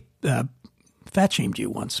C.K. Fat shamed you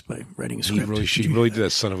once by writing a script. She really did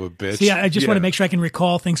that, son of a bitch. See, I just want to make sure I can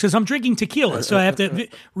recall things because I'm drinking tequila, so I have to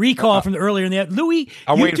recall from the earlier in the Louis.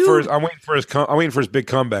 I'm waiting for his big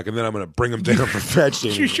comeback, and then I'm going to bring him down for fat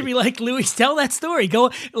shaming. You should be like, Louis, tell that story.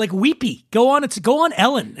 Go like Weepy. Go on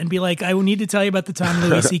Ellen and be like, I will need to tell you about the time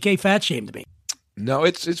Louis C.K. fat shamed me. No,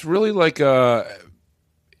 it's really like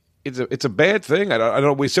it's a bad thing. I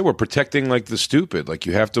don't. We say we're protecting like the stupid. Like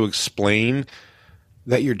you have to explain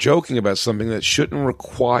that you're joking about something that shouldn't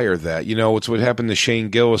require that. You know, it's what happened to Shane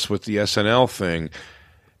Gillis with the SNL thing.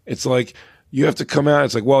 It's like you have to come out.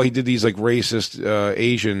 It's like, well, he did these like racist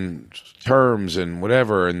Asian terms and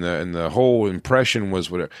whatever, and the whole impression was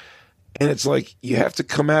whatever. And it's like you have to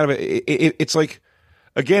come out of it. It's like,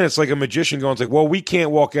 again, it's like a magician going, it's like, well, we can't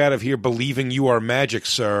walk out of here believing you are magic,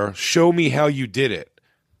 sir. Show me how you did it.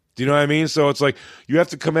 Do you know what I mean? So it's like you have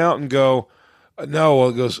to come out and go, no. Well,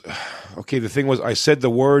 it goes, okay, the thing was I said the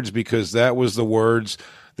words because that was the words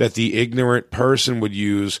that the ignorant person would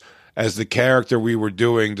use as the character we were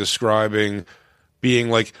doing, describing being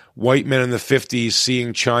like white men in the 50s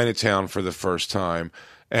seeing Chinatown for the first time.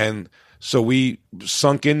 And So we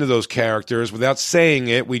sunk into those characters without saying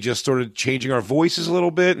it. We just started changing our voices a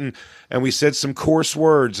little bit, and we said some coarse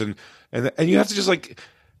words, and you have to just like,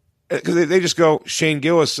 because they just go, Shane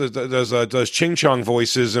Gillis does Ching Chong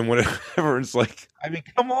voices and whatever. It's like, I mean,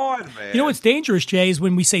 come on, man. You know what's dangerous, Jay, is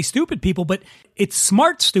when we say stupid people, but it's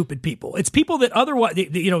smart stupid people. It's people that otherwise,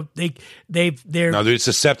 they're no, dude, it's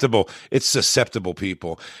susceptible. It's susceptible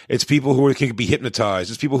people. It's people who can be hypnotized.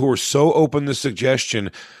 It's people who are so open to suggestion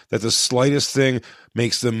that the slightest thing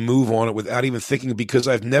makes them move on it without even thinking. Because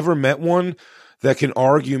I've never met one that can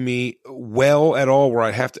argue me well at all,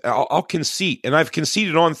 where I'll concede. And I've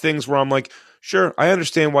conceded on things where I'm like, sure, I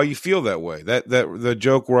understand why you feel that way. That the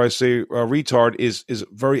joke where I say retard is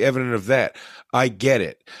very evident of that. I get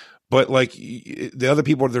it. But like the other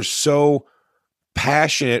people, they're so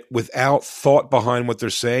passionate without thought behind what they're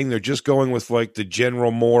saying. They're just going with like the general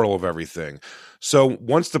moral of everything. So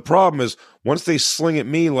once they sling at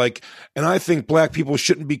me like, and I think black people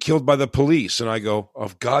shouldn't be killed by the police. And I go,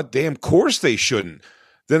 of goddamn course they shouldn't.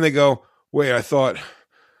 Then they go, wait, I thought,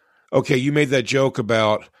 okay, you made that joke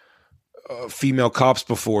about female cops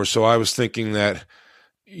before. So I was thinking that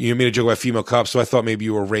you made a joke about female cops. So I thought maybe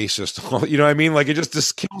you were racist. You know what I mean? Like it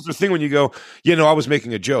just kills the thing when you go, I was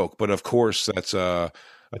making a joke, but of course that's a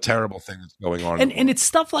terrible thing that's going on. And it's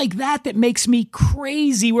stuff like that makes me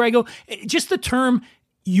crazy, where I go, just the term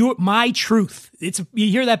my truth. You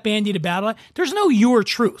hear that bandied about a lot. There's no your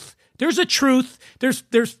truth. There's a truth.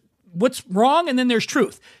 There's what's wrong, and then there's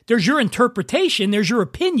truth. There's your interpretation, there's your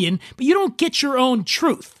opinion, but you don't get your own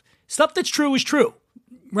truth. Stuff that's true is true.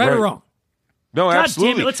 Right. Or wrong. No, God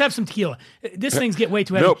absolutely. Damn it, let's have some tequila. This thing's getting way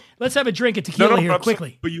too heavy. Nope. Let's have a drink of tequila here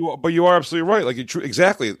quickly. But you are absolutely right. Like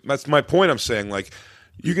exactly. That's my point. I'm saying, like,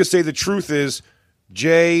 you can say the truth is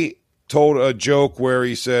Jay told a joke where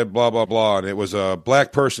he said blah blah blah, and it was a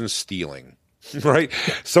black person stealing. Right?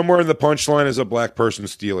 Somewhere in the punchline is a black person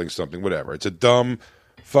stealing something. Whatever. It's a dumb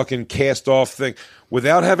fucking cast off thing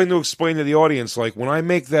without having to explain to the audience, like, when I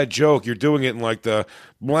make that joke, you're doing it in like the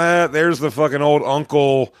blah, there's the fucking old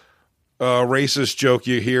uncle racist joke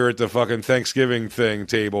you hear at the fucking Thanksgiving thing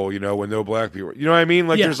table, when no black people, you know what I mean?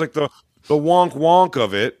 Like there's like the wonk wonk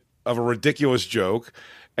of it, of a ridiculous joke.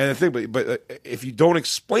 And the thing, but if you don't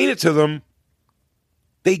explain it to them,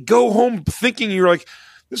 they go home thinking you're like,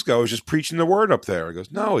 this guy was just preaching the word up there. He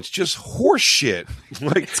goes, no, it's just horse shit.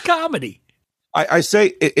 Like it's comedy. I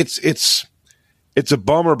say it's a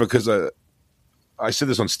bummer because I said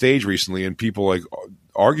this on stage recently, and people like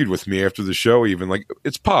argued with me after the show. Even like,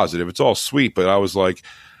 it's positive, it's all sweet, but I was like,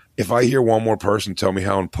 if I hear one more person tell me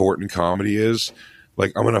how important comedy is,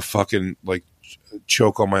 like I'm gonna fucking like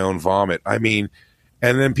choke on my own vomit. I mean,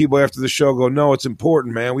 and then people after the show go, no, it's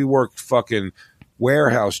important, man. We work fucking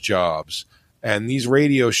warehouse jobs and these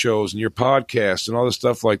radio shows and your podcast and all this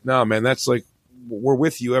stuff. Like, nah, man, that's like, we're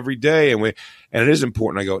with you every day, and it is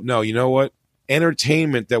important. I go, no, you know what?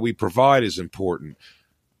 Entertainment that we provide is important,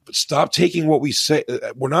 but stop taking what we say.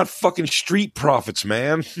 We're not fucking street prophets,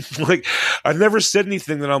 man. Like, I've never said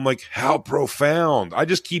anything that I'm like, how profound. I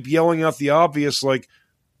just keep yelling out the obvious, like,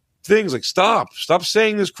 things like, stop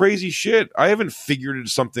saying this crazy shit. I haven't figured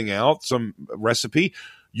something out, some recipe.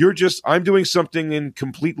 I'm doing something in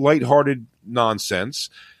complete lighthearted nonsense,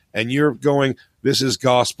 and you're going, this is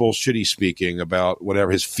gospel shitty speaking about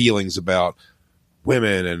whatever his feelings about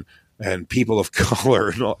women and people of color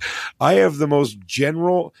and all. I have the most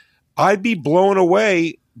general. I'd be blown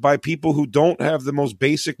away by people who don't have the most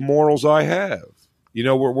basic morals I have.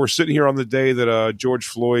 We're sitting here on the day that George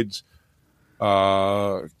Floyd's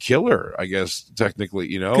killer, I guess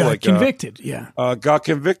technically, got convicted. Got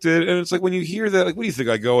convicted, and it's like, when you hear that, like, what do you think?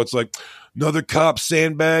 I go, it's like another cop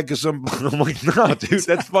sandbag because I'm like, nah, dude,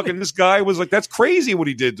 that's fucking. This guy was like, that's crazy what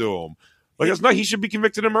he did to him. Like, that's not. He should be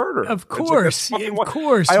convicted of murder. Of course, like, of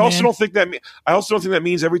course. I also don't think that. I also don't think that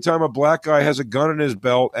means every time a black guy has a gun in his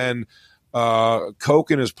belt and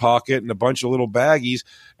coke in his pocket and a bunch of little baggies,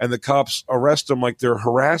 and the cops arrest him, like they're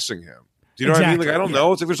harassing him. Do you know what I mean? Like, I don't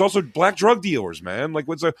know. It's like, there's also black drug dealers, man. Like,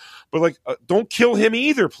 don't kill him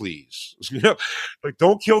either, please. Like,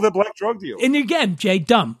 don't kill the black drug dealer. And again, Jay,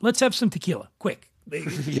 dumb. Let's have some tequila, quick.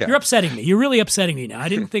 Yeah. You're upsetting me. You're really upsetting me now. I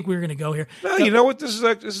didn't think we were going to go here. No, you know what? This is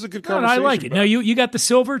a good conversation. No, I like it. Now, you got the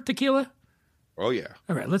silver tequila? Oh, yeah.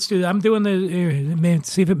 All right, let's do that. I'm doing man,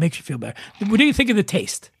 see if it makes you feel better. What do you think of the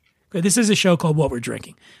taste? This is a show called What We're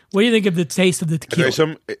Drinking. What do you think of the taste of the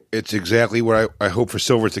tequila? It's exactly what I hope for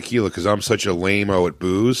silver tequila, because I'm such a lame-o at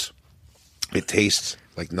booze. It tastes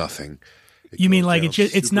like nothing. You mean like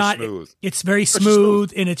it's not smooth. It's very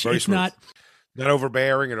smooth, and it's smooth. Not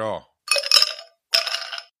overbearing at all.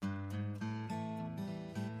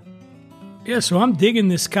 Yeah, so I'm digging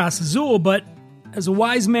this Casa Azul, but as a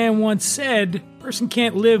wise man once said, a person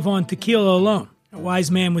can't live on tequila alone. A wise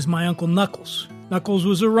man was my Uncle Knuckles. Knuckles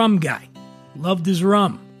was a rum guy. Loved his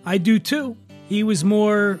rum. I do too. He was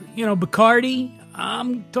more, Bacardi.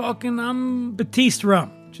 I'm Batiste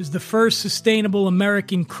rum, which is the first sustainable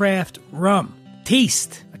American craft rum.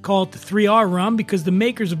 Batiste. I call it the 3R rum because the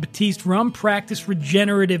makers of Batiste rum practice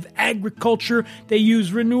regenerative agriculture. They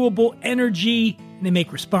use renewable energy, and they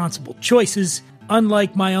make responsible choices,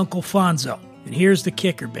 unlike my Uncle Fonzo. And here's the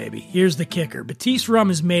kicker, baby. Here's the kicker. Batiste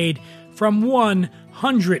rum is made from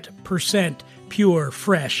 100% pure,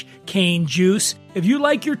 fresh cane juice. If you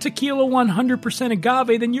like your tequila 100%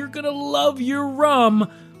 agave, then you're going to love your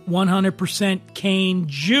rum 100% cane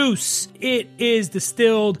juice. It is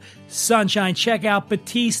distilled sunshine. Check out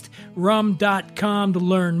BatisteRum.com to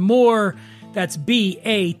learn more. That's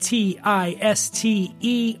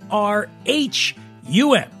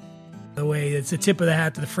BATISTERHUM. By the way, it's a tip of the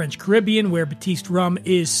hat to the French Caribbean, where Batiste rum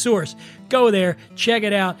is sourced. Go there, check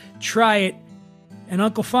it out, try it. And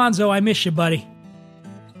Uncle Fonzo, I miss you, buddy.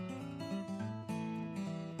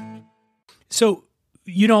 So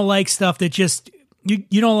you don't like stuff that just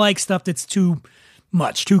you don't like stuff that's too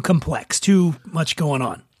much, too complex, too much going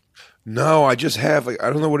on. No, I just have, I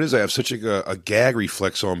don't know what it is. I have such a gag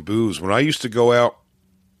reflex on booze. When I used to go out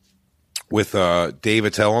with Dave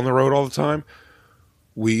Attell on the road all the time,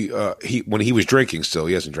 when he was drinking still,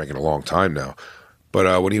 he hasn't drank in a long time now,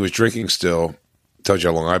 but when he was drinking still, tells you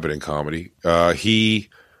how long I've been in comedy, I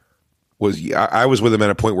was with him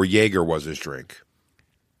at a point where Jaeger was his drink.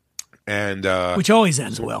 And which always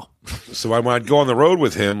ends well. So when I'd go on the road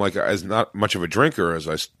with him, like as not much of a drinker as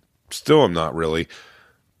I still am not really,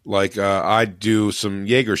 like I'd do some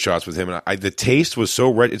Jaeger shots with him, and the taste was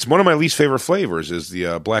so red. It's one of my least favorite flavors is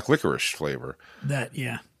the black licorice flavor. That,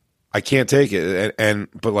 yeah. I can't take it,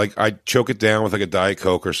 but like I choke it down with like a Diet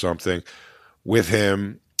Coke or something with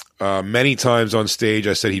him. Many times on stage,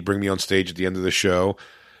 I said he'd bring me on stage at the end of the show,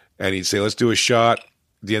 and he'd say, "Let's do a shot."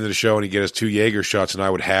 At the end of the show, and he'd get us 2 Jaeger shots, and I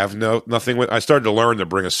would have nothing with. I started to learn to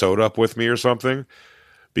bring a soda up with me or something,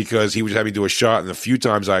 because he would have me do a shot, and a few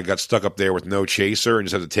times I got stuck up there with no chaser and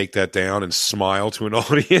just had to take that down and smile to an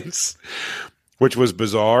audience, which was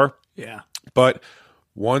bizarre. Yeah. But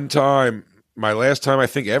one time, my last time I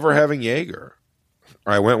think ever having Jaeger,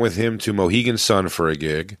 I went with him to Mohegan Sun for a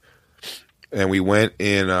gig, and we went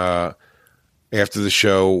in after the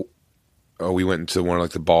show. We went into one of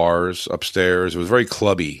like the bars upstairs. It was very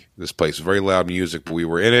clubby, this place. Very loud music, but we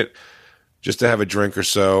were in it just to have a drink or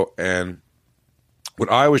so. And what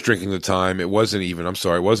I was drinking at the time, it wasn't even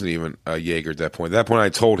a Jaeger at that point. At that point, I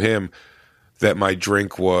told him that my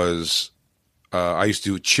drink was, I used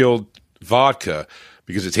to do chilled vodka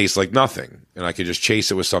because it tastes like nothing. And I could just chase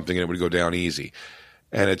it with something and it would go down easy.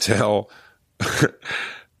 And Attell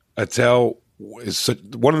is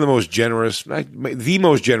one of the most generous, the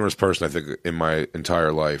most generous person I think in my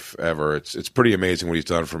entire life ever. It's pretty amazing what he's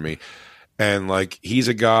done for me. And like, he's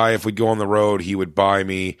a guy, if we'd go on the road, he would buy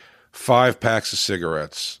me 5 packs of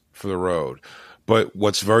cigarettes for the road. But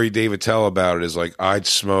what's very Dave Attell about it is like, I'd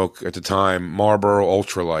smoke at the time Marlboro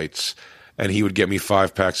Ultralights, and he would get me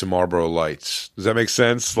 5 packs of Marlboro Lights. Does that make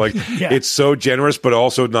sense? Like, Yeah. It's so generous, but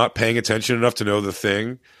also not paying attention enough to know the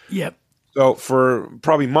thing. Yep. So for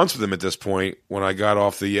probably months with him at this point, when I got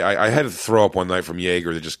off I had to throw up one night from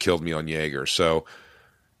Jaeger that just killed me on Jaeger. So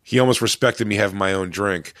he almost respected me having my own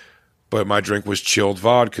drink, but my drink was chilled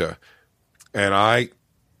vodka. And I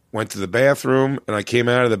went to the bathroom, and I came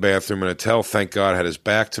out of the bathroom, and Attell, thank God, had his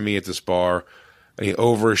back to me at this bar. And he,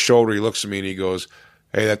 over his shoulder, he looks at me and he goes,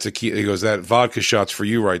 "Hey, that's a key." He goes, "That vodka shot's for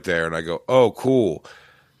you right there." And I go, "Oh, cool."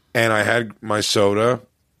 And I had my soda,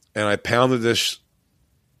 and I pounded this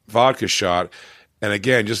vodka shot, and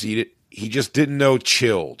again, just eat it. He just didn't know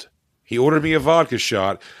chilled. He ordered me a vodka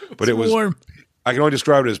shot, but it was warm. I can only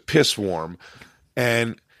describe it as piss warm,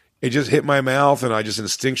 and it just hit my mouth, and I just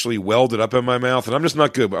instinctually welded up in my mouth. And I'm just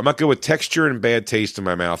not good. I'm not good with texture and bad taste in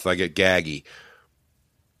my mouth. I get gaggy,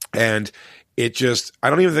 and it just, I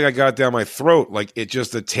don't even think I got it down my throat. Like, it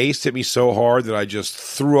just, the taste hit me so hard that I just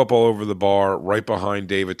threw up all over the bar right behind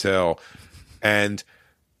Dave Attell,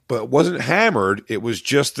 but it wasn't hammered. It was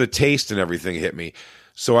just the taste and everything hit me.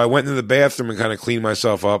 So I went into the bathroom and kind of cleaned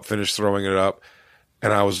myself up, finished throwing it up.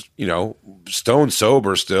 And I was, stone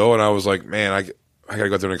sober still. And I was like, man, I got to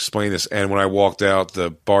go there and explain this. And when I walked out,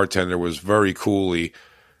 the bartender was very coolly.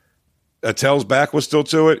 Attell's back was still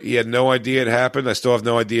to it. He had no idea it happened. I still have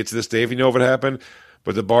no idea to this day if you know if it happened.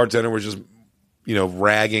 But the bartender was just,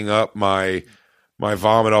 ragging up my my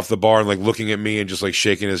vomit off the bar and like looking at me and just like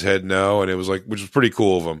shaking his head no, and it was like, which was pretty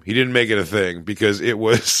cool of him. He didn't make it a thing because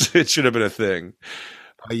it should have been a thing.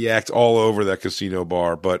 I yacked all over that casino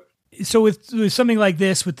bar. But so with something like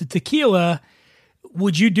this, with the tequila,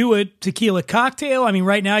 would you do a tequila cocktail? I mean,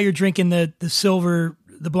 right now you're drinking the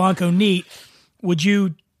Blanco Neat. Would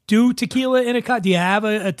you do tequila in a cocktail? Do you have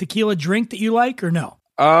a tequila drink that you like or no?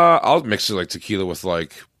 I'll mix it like tequila with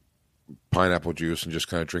like pineapple juice and just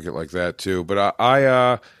kind of drink it like that too. But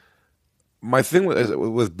I my thing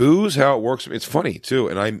with booze, how it works, it's funny too.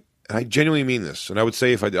 And I genuinely mean this. And I would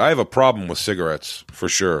say I have a problem with cigarettes for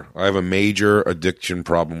sure. I have a major addiction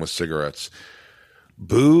problem with cigarettes.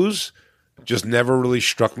 Booze just never really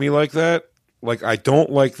struck me like that. Like, I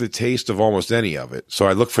don't like the taste of almost any of it. So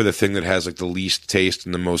I look for the thing that has like the least taste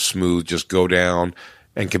and the most smooth, just go down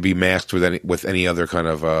and can be masked with any other kind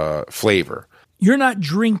of flavor. You're not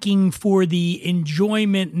drinking for the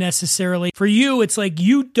enjoyment necessarily. For you, it's like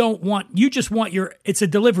you just want it's a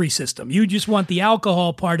delivery system. You just want the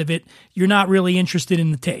alcohol part of it. You're not really interested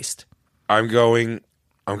in the taste. I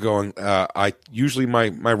usually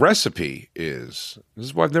my recipe this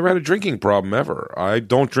is why I've never had a drinking problem ever. I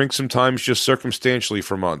don't drink sometimes just circumstantially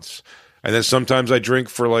for months. And then sometimes I drink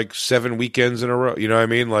for like 7 weekends in a row. You know what I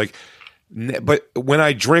mean? Like, but when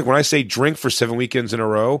I say drink for 7 weekends in a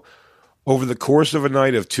row, over the course of a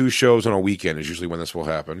night of 2 shows on a weekend is usually when this will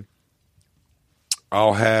happen.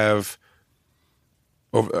 I'll have,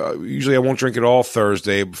 usually I won't drink it all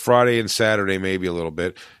Thursday, Friday and Saturday maybe a little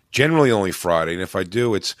bit. Generally only Friday. And if I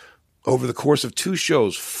do, it's over the course of 2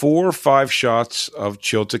 shows, 4 or 5 shots of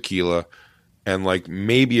chilled tequila and like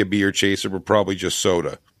maybe a beer chaser, but probably just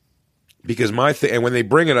soda. Because and when they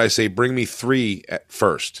bring it, I say, bring me 3 at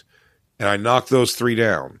first. And I knock those 3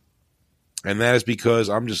 down. And that is because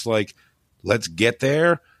I'm just like, let's get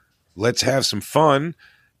there. Let's have some fun.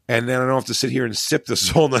 And then I don't have to sit here and sip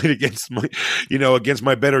this all night against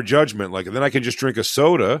my better judgment. Like, and then I can just drink a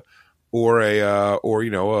soda or a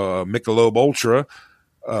Michelob Ultra,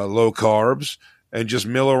 low carbs, and just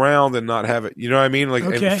mill around and not have it. You know what I mean? Like,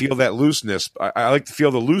 okay. And feel that looseness. I like to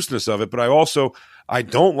feel the looseness of it, but I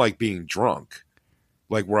don't like being drunk.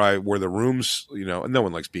 Like where the rooms, no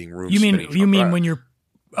one likes being room spinning. You mean when you're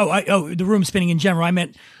the room spinning in general. I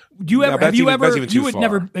meant, have you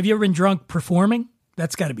ever been drunk performing?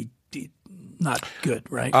 That's got to be not good,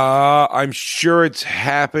 right? I'm sure it's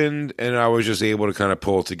happened, and I was just able to kind of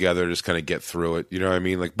pull it together, just kind of get through it. You know what I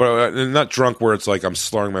mean? Like, but not drunk where it's like I'm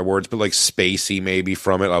slurring my words, but like spacey maybe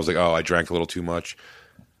from it. I was like, oh, I drank a little too much.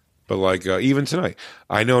 But like even tonight,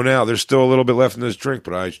 I know now there's still a little bit left in this drink,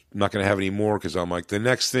 but I'm not going to have any more because I'm like the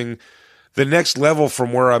next level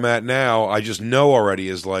from where I'm at now, I just know already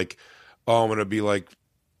is like, oh, I'm going to be like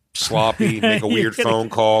sloppy, make a weird phone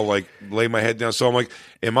call, like lay my head down. So I'm like,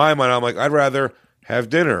 in my mind, I'm like, I'd rather have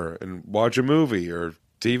dinner and watch a movie or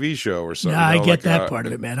TV show or something. Yeah, I get that part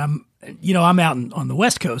of it, man. I'm out on the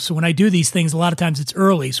West Coast, so when I do these things, a lot of times it's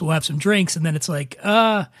early, so we'll have some drinks, and then it's like,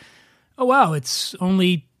 oh wow, it's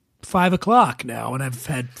only 5:00 now, and I've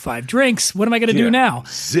had 5 drinks. What am I going to do now?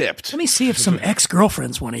 Zipped. Let me see if some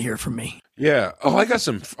ex-girlfriends want to hear from me. Yeah. Oh, I got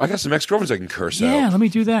some ex-girlfriends I can curse out. Yeah, let me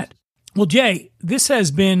do that. Well, Jay, this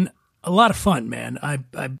has been a lot of fun, man. I'm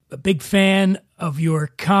a big fan of your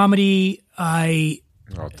comedy. Thank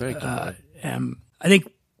you. I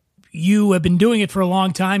think you have been doing it for a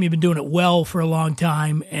long time. You've been doing it well for a long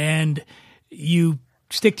time, and you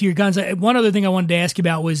stick to your guns. One other thing I wanted to ask you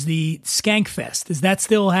about was the Skank Fest. Is that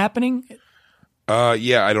still happening?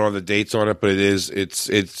 Yeah, I don't have the dates on it, but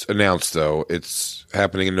it's announced though. It's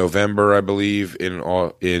happening in November, I believe,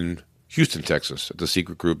 in Houston, Texas, at the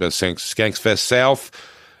secret group. That's Skank Fest South,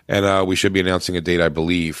 and we should be announcing a date, I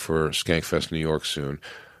believe, for Skank Fest New York soon.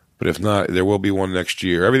 But if not, there will be one next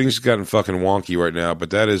year. Everything's gotten fucking wonky right now, but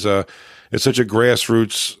that is it's such a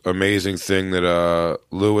grassroots, amazing thing that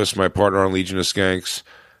Lewis, my partner on Legion of Skanks,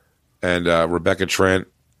 and Rebecca Trent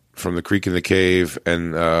from The Creek in the Cave,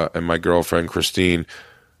 and my girlfriend Christine,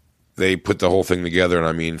 they put the whole thing together. And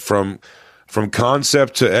I mean, from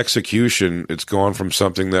concept to execution, it's gone from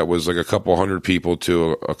something that was like a couple hundred people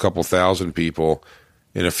to a couple thousand people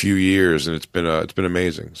in a few years, and it's been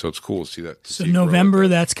amazing. So it's cool to see that. So November,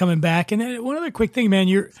 that's coming back. And then one other quick thing, man,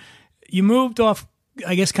 you moved off,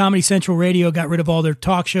 I guess, Comedy Central Radio, got rid of all their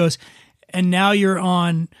talk shows, and now you're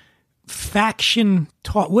on Faction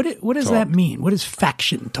Talk. What does that mean? What is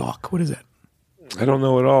Faction Talk? What is that? I don't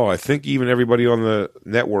know at all. I think even everybody on the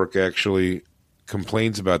network actually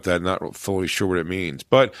complains about that, not fully sure what it means.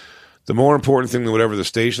 But The more important thing than whatever the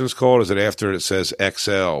station's called is that after it says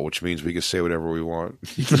XL, which means we can say whatever we want.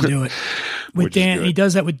 You can do it. With Dan, he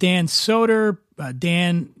does that with Dan Soder.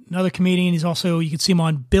 Dan, another comedian. He's also, you can see him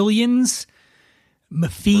on Billions.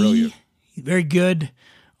 Maffei, very good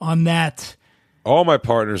on that. All my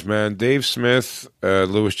partners, man. Dave Smith,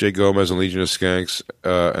 Louis J. Gomez on Legion of Skanks,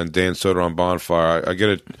 and Dan Soder on Bonfire. I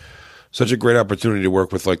get such a great opportunity to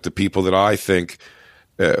work with like the people that I think,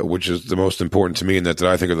 which is the most important to me, and that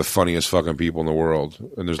I think are the funniest fucking people in the world.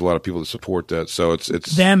 And there's a lot of people that support that. So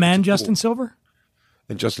it's them and Justin Silver.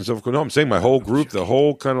 And Justin Silver. No, I'm saying my whole group, the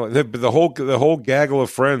whole kind of the whole gaggle of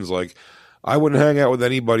friends. Like, I wouldn't hang out with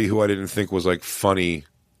anybody who I didn't think was like funny.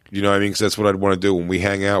 You know what I mean? Because that's what I'd want to do when we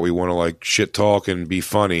hang out. We want to like shit talk and be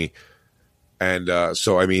funny. And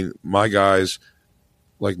so, I mean, my guys,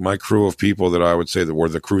 like my crew of people that I would say that were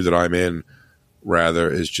the crew that I'm in,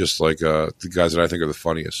 rather, is just like the guys that I think are the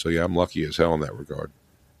funniest. So yeah, I'm lucky as hell in that regard.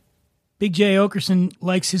 Big Jay Oakerson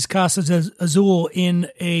likes his Casa Azul in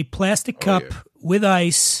a plastic cup with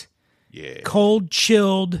ice, cold,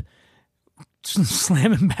 chilled,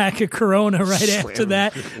 slamming back a Corona after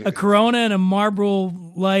that. A Corona and a Marlboro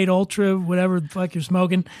Light Ultra, whatever the fuck you're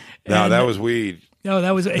smoking. No, that was weed. No,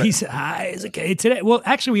 that was, he's high as a K today. Well,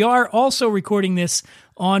 actually, we are also recording this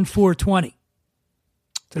on 420.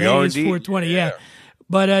 Today is 420, yeah.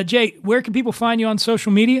 But, Jay, where can people find you on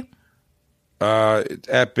social media?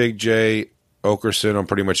 At Big Jay Oakerson on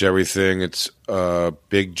pretty much everything. It's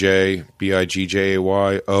Big J, Bigjay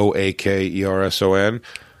Oakerson.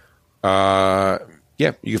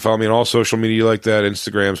 Yeah, you can follow me on all social media like that.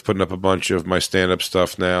 Instagram's putting up a bunch of my stand-up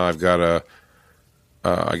stuff now. I've got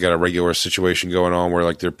I got a regular situation going on where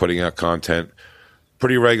like they're putting out content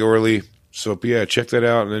pretty regularly. So yeah, check that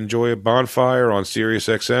out and enjoy a Bonfire on Sirius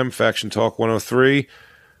XM, Faction Talk 103,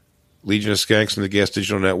 Legion of Skanks and the Gas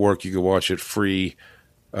Digital Network. You can watch it free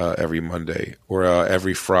every Monday or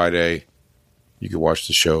every Friday. You can watch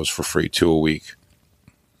the shows for free, 2 a week.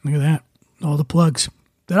 Look at that. All the plugs.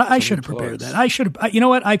 I should have prepared that. I should have. You know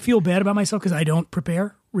what? I feel bad about myself because I don't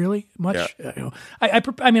prepare really much. Yeah.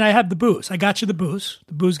 I mean, I have the booze. I got you the booze.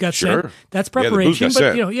 The booze got sent. That's preparation.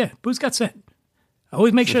 Booze got sent. I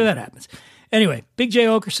always make sure that happens. Anyway, Big Jay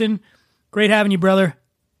Oakerson, great having you, brother.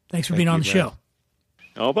 Thanks for being on the show.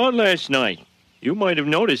 How about last night? You might have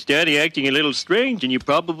noticed Daddy acting a little strange, and you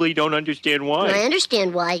probably don't understand why. I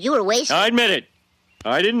understand why. You were wasted. I admit it.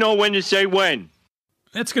 I didn't know when to say when.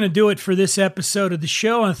 That's going to do it for this episode of the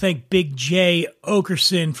show. I want to thank Big Jay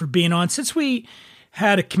Oakerson for being on. Since we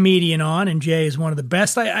had a comedian on, and Jay is one of the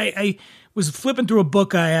best, I was flipping through a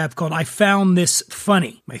book I have called I Found This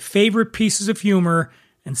Funny. My favorite pieces of humor,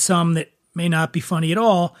 and some that may not be funny at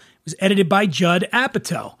all. It was edited by Judd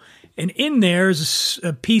Apatow. And in there is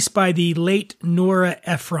a piece by the late Nora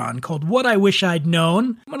Ephron called What I Wish I'd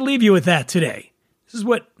Known. I'm going to leave you with that today. This is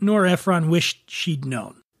what Nora Ephron wished she'd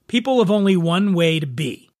known. People have only one way to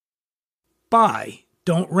be. Buy,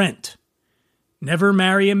 don't rent. Never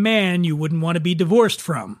marry a man you wouldn't want to be divorced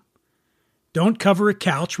from. Don't cover a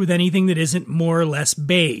couch with anything that isn't more or less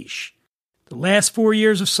beige. The last 4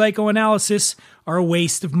 years of psychoanalysis are a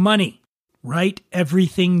waste of money. Write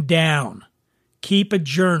everything down. Keep a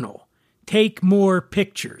journal. Take more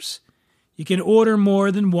pictures. You can order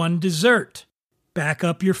more than one dessert. Back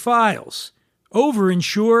up your files.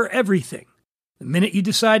 Over-insure everything. The minute you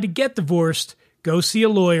decide to get divorced, go see a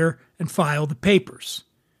lawyer and file the papers.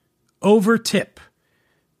 Over-tip.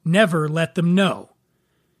 Never let them know.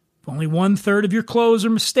 If only 1/3 of your clothes are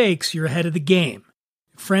mistakes, you're ahead of the game.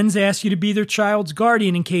 If friends ask you to be their child's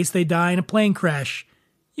guardian in case they die in a plane crash,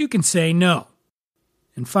 you can say no.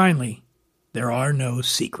 And finally, there are no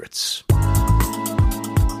secrets.